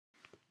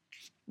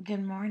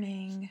Good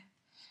morning.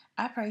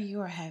 I pray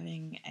you are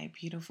having a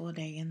beautiful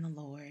day in the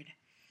Lord.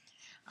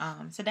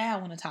 Today, I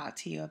want to talk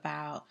to you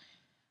about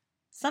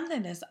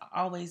something that's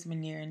always been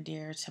near and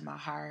dear to my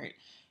heart.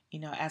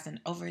 As an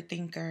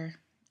overthinker,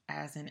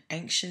 as an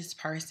anxious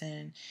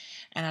person,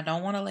 and I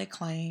don't want to lay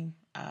claim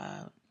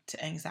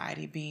to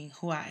anxiety being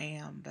who I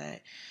am,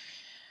 but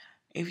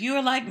if you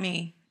are like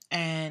me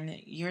and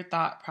your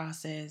thought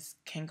process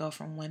can go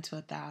from one to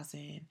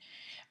 1,000,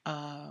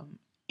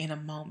 in a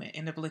moment,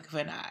 in the blink of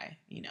an eye,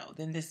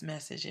 then this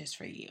message is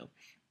for you.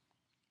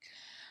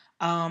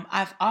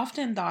 I've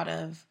often thought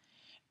of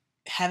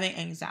having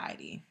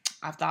anxiety.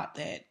 I've thought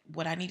that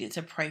what I needed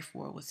to pray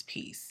for was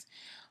peace.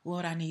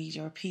 Lord, I need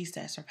your peace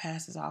that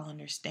surpasses all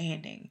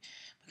understanding,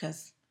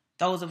 because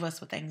those of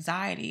us with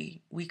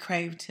anxiety, we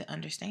crave to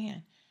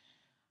understand.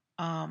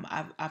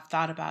 I've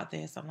thought about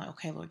this. I'm like,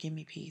 okay, Lord, give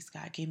me peace.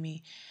 God, give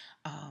me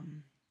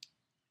um,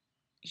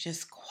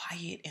 just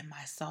quiet in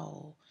my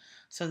soul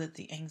so that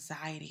the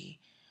anxiety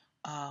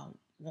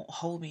won't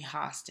hold me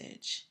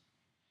hostage.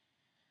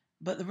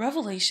 But the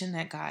revelation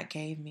that God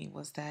gave me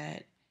was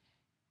that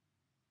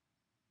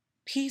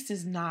peace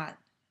is not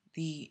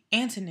the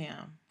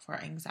antonym for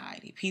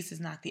anxiety. Peace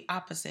is not the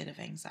opposite of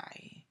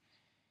anxiety.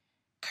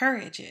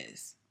 Courage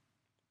is.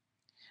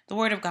 The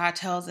Word of God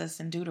tells us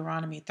in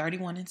Deuteronomy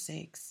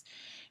 31:6,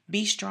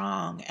 be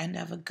strong and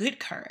of a good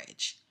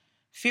courage.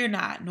 Fear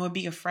not, nor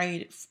be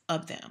afraid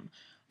of them.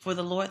 For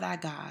the Lord thy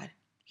God,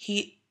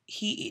 He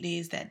it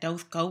is that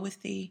doth go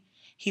with thee.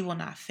 He will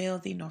not fail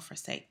thee nor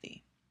forsake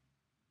thee.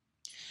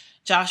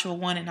 Joshua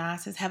 1:9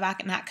 says, have I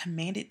not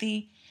commanded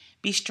thee?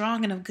 Be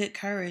strong and of good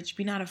courage.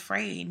 Be not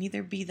afraid,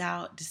 neither be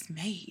thou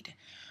dismayed.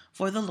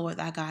 For the Lord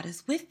thy God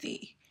is with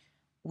thee,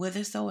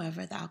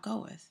 whithersoever thou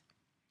goest.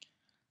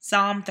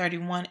 Psalm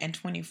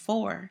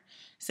 31:24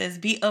 says,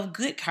 be of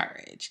good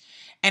courage,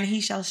 and he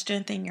shall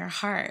strengthen your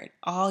heart,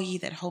 all ye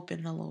that hope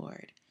in the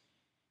Lord.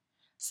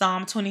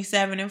 Psalm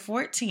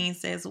 27:14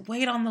 says,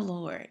 wait on the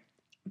Lord.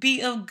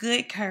 Be of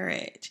good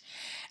courage,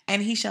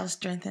 and he shall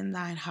strengthen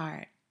thine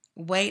heart.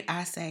 Wait,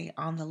 I say,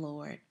 on the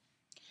Lord.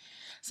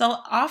 So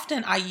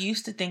often I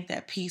used to think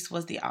that peace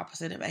was the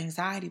opposite of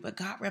anxiety, but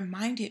God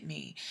reminded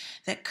me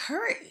that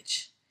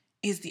courage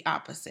is the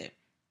opposite.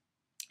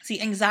 See,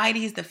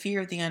 anxiety is the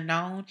fear of the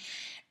unknown,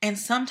 and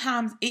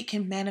sometimes it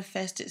can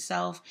manifest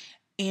itself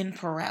in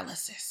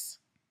paralysis,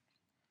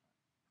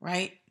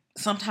 right?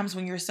 Sometimes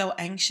when you're so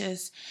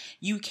anxious,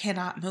 you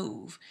cannot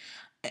move,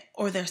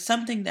 or there's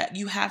something that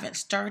you haven't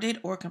started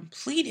or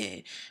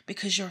completed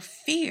because your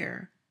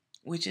fear,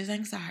 which is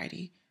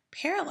anxiety,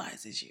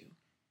 paralyzes you.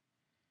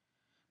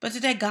 But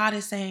today, God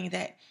is saying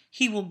that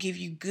He will give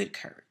you good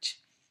courage.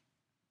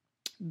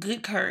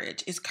 Good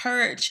courage is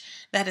courage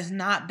that is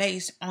not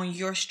based on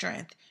your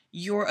strength,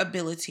 your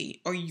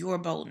ability, or your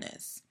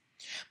boldness,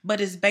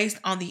 but is based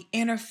on the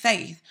inner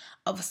faith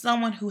of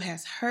someone who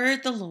has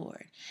heard the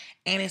Lord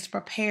and is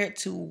prepared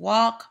to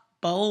walk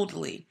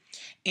boldly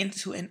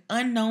into an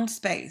unknown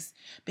space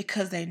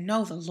because they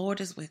know the Lord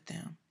is with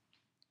them.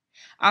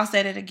 I'll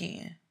say that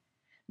again.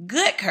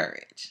 Good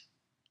courage.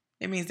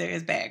 It means there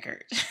is bad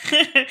courage.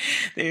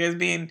 There is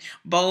being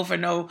bold for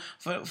no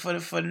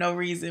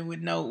reason,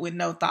 with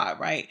no thought,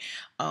 right?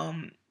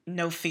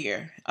 No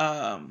fear.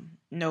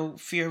 No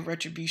fear of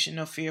retribution,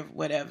 no fear of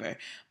whatever.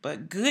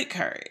 But good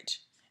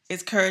courage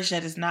is courage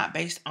that is not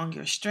based on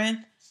your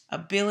strength,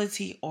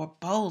 ability, or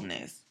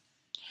boldness,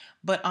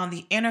 but on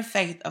the inner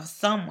faith of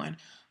someone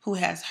who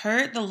has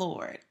heard the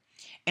Lord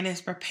and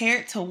is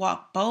prepared to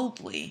walk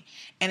boldly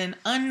in an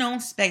unknown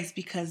space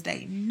because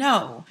they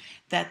know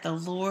that the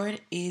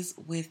Lord is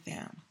with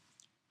them.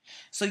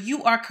 So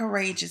you are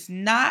courageous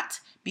not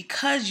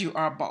because you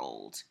are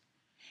bold.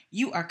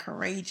 You are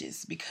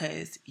courageous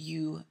because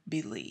you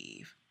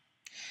believe.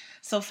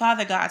 So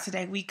Father God,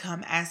 today we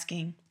come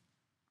asking,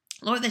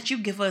 Lord, that you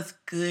give us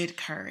good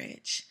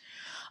courage.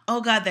 Oh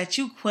God, that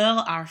you quell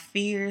our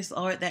fears,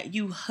 Lord, that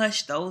you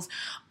hush those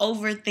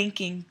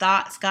overthinking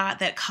thoughts, God,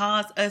 that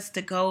cause us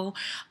to go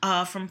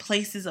from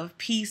places of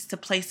peace to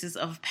places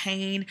of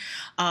pain,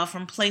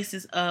 from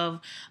places of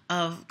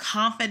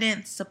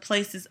confidence to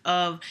places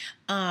of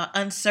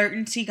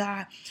uncertainty,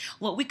 God.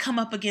 Lord, we come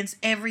up against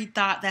every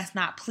thought that's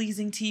not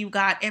pleasing to you,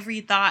 God.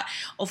 Every thought,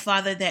 oh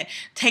Father, that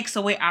takes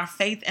away our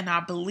faith and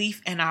our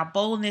belief and our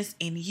boldness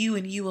in you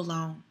and you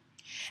alone.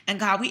 And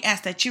God, we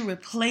ask that you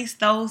replace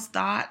those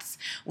thoughts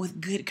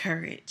with good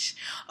courage.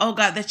 Oh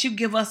God, that you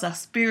give us a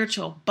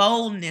spiritual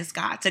boldness,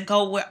 God, to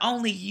go where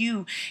only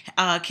you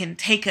can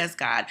take us,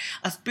 God.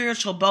 A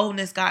spiritual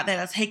boldness, God,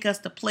 that'll take us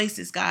to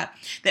places, God,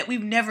 that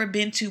we've never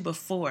been to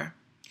before.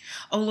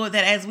 Oh Lord,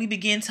 that as we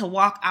begin to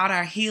walk out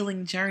our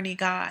healing journey,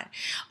 God,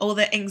 oh,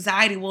 that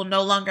anxiety will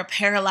no longer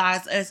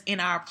paralyze us in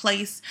our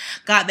place.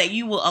 God, that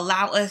you will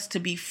allow us to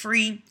be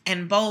free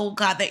and bold.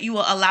 God, that you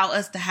will allow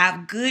us to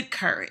have good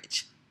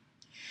courage.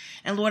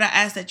 And Lord, I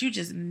ask that you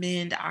just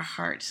mend our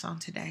hearts on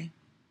today.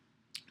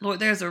 Lord,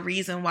 there's a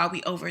reason why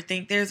we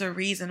overthink. There's a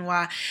reason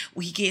why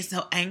we get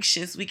so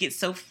anxious. We get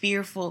so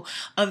fearful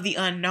of the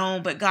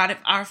unknown. But God, if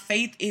our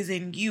faith is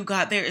in you,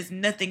 God, there is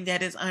nothing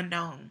that is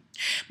unknown.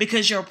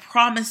 Because your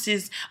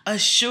promises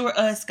assure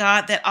us,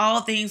 God, that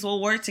all things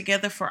will work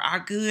together for our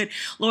good.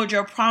 Lord,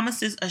 your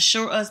promises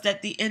assure us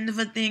that the end of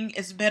a thing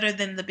is better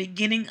than the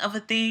beginning of a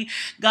thing.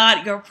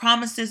 God, your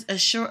promises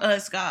assure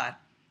us, God,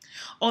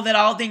 or that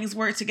all things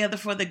work together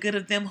for the good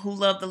of them who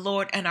love the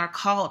Lord and are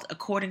called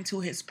according to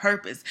his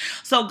purpose.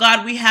 So,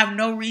 God, we have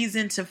no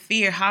reason to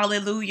fear.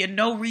 Hallelujah.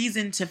 No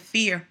reason to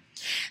fear.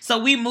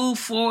 So we move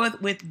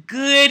forward with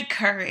good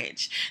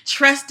courage,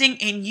 trusting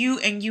in you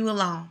and you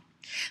alone.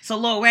 So,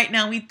 Lord, right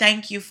now we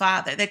thank you,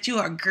 Father, that you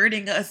are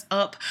girding us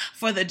up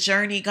for the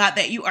journey, God,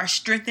 that you are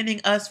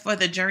strengthening us for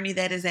the journey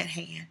that is at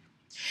hand.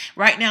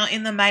 Right now,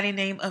 in the mighty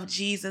name of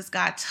Jesus,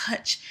 God,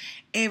 touch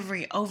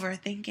every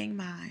overthinking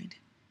mind.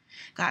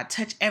 God,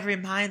 touch every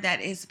mind that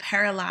is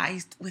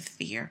paralyzed with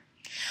fear.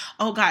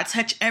 Oh God,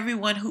 touch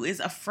everyone who is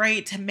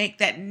afraid to make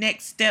that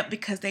next step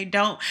because they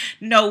don't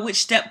know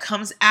which step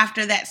comes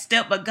after that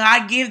step. But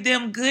God, give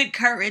them good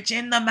courage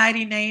in the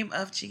mighty name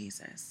of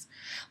Jesus.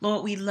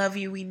 Lord, we love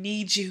you. We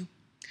need you.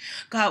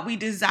 God, we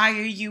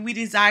desire you. We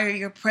desire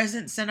your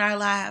presence in our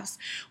lives.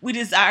 We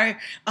desire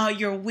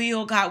your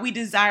will, God. We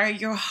desire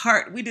your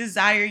heart. We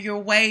desire your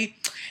way.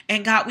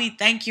 And God, we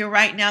thank you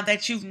right now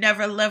that you've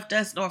never left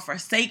us nor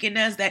forsaken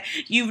us, that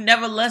you've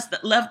never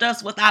left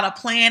us without a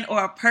plan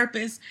or a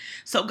purpose.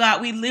 So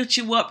God, we lift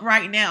you up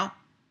right now,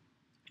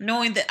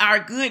 knowing that our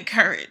good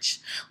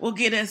courage will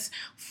get us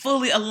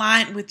fully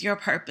aligned with your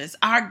purpose.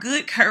 Our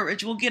good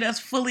courage will get us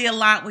fully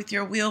aligned with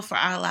your will for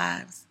our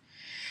lives.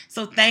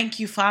 So thank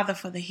you, Father,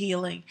 for the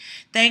healing.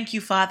 Thank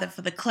you, Father,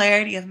 for the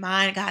clarity of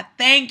mind. God,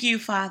 thank you,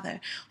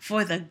 Father,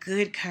 for the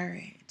good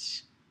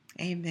courage.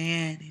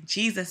 Amen. In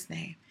Jesus'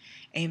 name,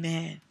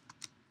 amen.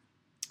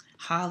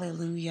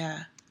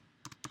 Hallelujah.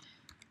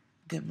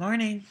 Good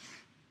morning.